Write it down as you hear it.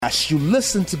As you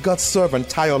listen to God's servant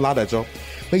Tayo Ladajo,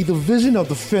 may the vision of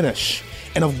the finish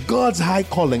and of God's high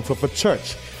calling for the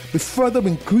church be further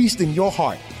increased in your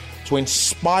heart to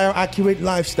inspire accurate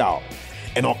lifestyle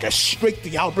and orchestrate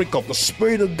the outbreak of the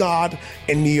Spirit of God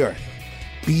in the earth.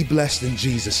 Be blessed in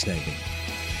Jesus' name.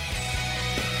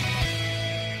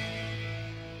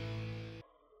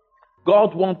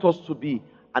 God wants us to be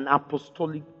an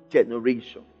apostolic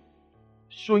generation,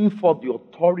 showing forth the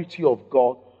authority of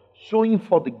God, showing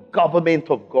forth the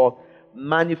government of God,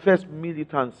 manifest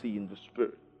militancy in the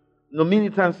spirit.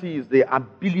 Militancy is the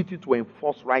ability to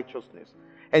enforce righteousness.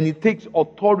 And it takes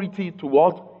authority to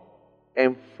what?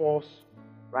 Enforce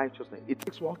righteousness. It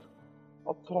takes what?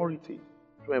 Authority.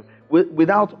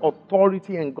 Without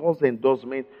authority and God's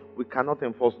endorsement, we cannot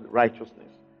enforce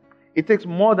righteousness. It takes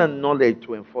more than knowledge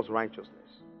to enforce righteousness.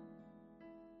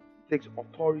 It takes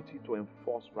authority to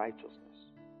enforce righteousness.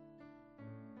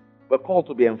 We're called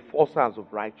to be enforcers of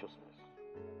righteousness.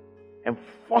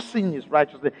 Enforcing His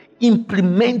righteousness,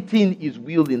 implementing His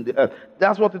will in the earth.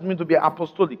 That's what it means to be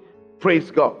apostolic. Praise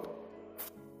God.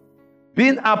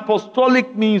 Being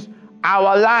apostolic means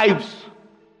our lives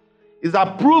is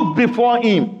approved before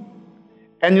Him,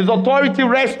 and His authority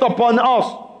rests upon us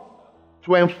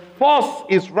to enforce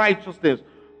His righteousness,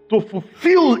 to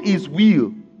fulfill His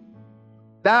will.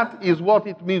 That is what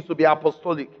it means to be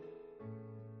apostolic.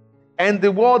 And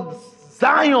the word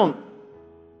Zion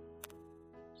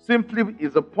simply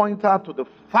is a pointer to the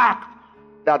fact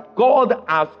that God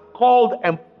has called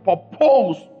and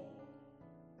proposed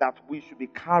that we should be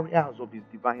carriers of His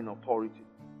divine authority.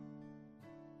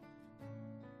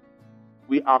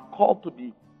 We are called to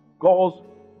be God's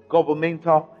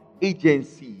governmental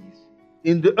agencies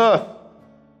in the earth.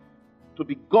 To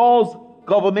be God's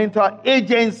governmental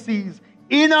agencies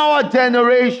in our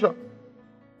generation.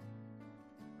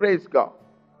 Praise God.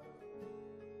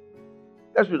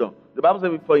 Let's read on. The Bible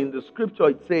says, for in the scripture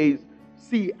it says,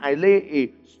 see, I lay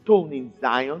a stone in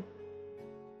Zion,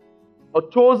 a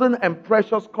chosen and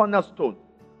precious cornerstone.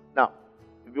 Now,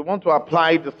 if you want to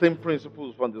apply the same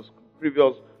principles from the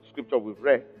previous scripture we've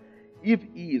read, if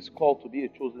He is called to be a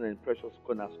chosen and precious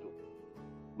cornerstone,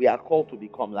 we are called to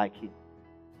become like Him.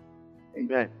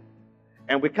 Amen.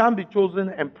 And we can't be chosen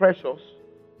and precious.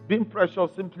 Being precious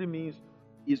simply means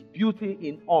His beauty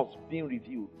in us being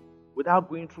revealed without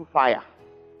going through fire.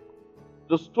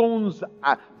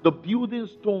 The building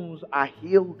stones are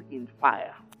held in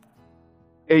fire.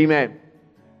 Amen.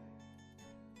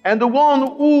 And the one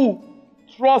who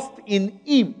trusts in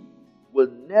Him will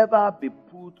never be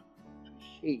put to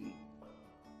shame.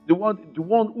 The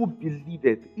one who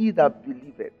believeth, he that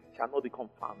believeth shall not be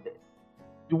confounded.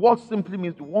 The word simply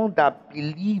means the one that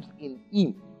believes in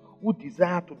Him, who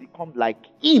desire to become like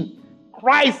Him,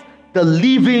 Christ, the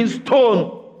living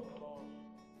stone.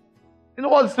 You know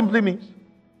what it simply means?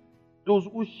 Those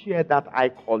who share that high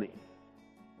calling.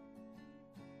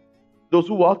 Those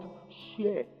who what?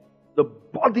 Share the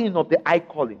burden of the high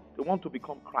calling. They want to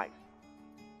become Christ.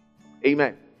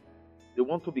 Amen. They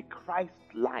want to be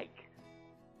Christ-like.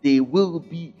 They will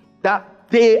be that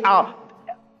they are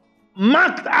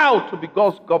marked out to be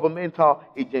God's governmental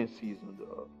agencies in the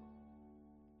earth.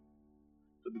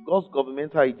 To be God's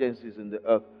governmental agencies in the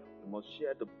earth, we must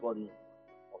share the burden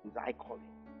of His high calling.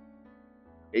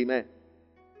 Amen.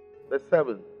 Verse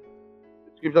 7.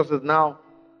 The scripture says, now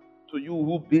to you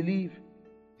who believe,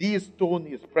 this stone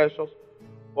is precious,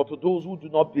 but to those who do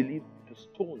not believe, the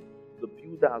stone the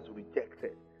builder has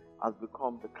rejected has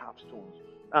become the capstones.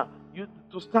 Now,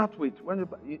 to start with,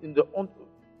 in the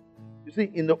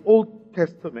Old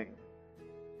Testament,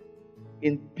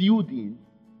 in building,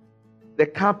 the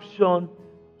caption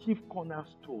chief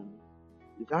cornerstone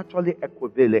is actually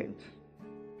equivalent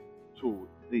to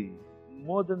the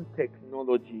modern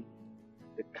technology,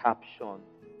 the caption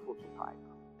prototype.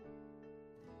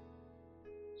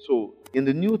 So in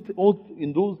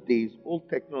those days, old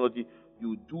technology,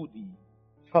 you do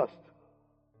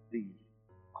the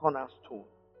cornerstone.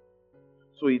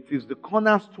 So it is the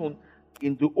cornerstone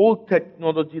in the old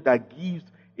technology that gives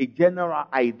a general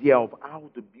idea of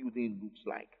how the building looks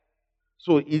like.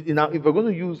 So if we're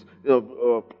going to use,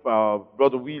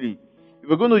 Brother Willie, if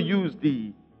we're going to use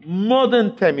the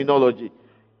modern terminology,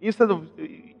 instead of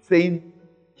saying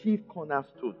chief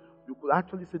cornerstone, you could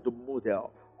actually say the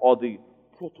model or the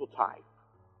prototype.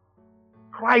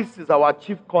 Christ is our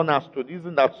chief cornerstone,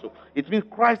 isn't that so? It means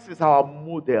Christ is our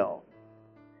model,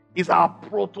 is our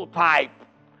prototype,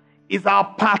 is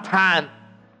our pattern.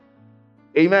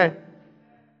 Amen.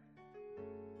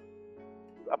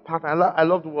 A pattern. I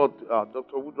love the word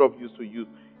Dr. Woodruff used to use.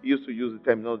 He used to use the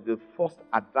terminology, the first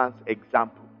advanced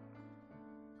example.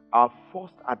 Our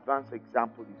first advanced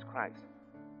example is Christ.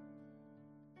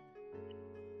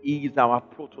 He is our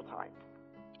prototype.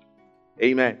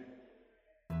 Amen.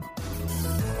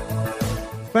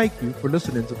 Thank you for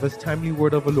listening to this timely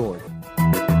word of the Lord.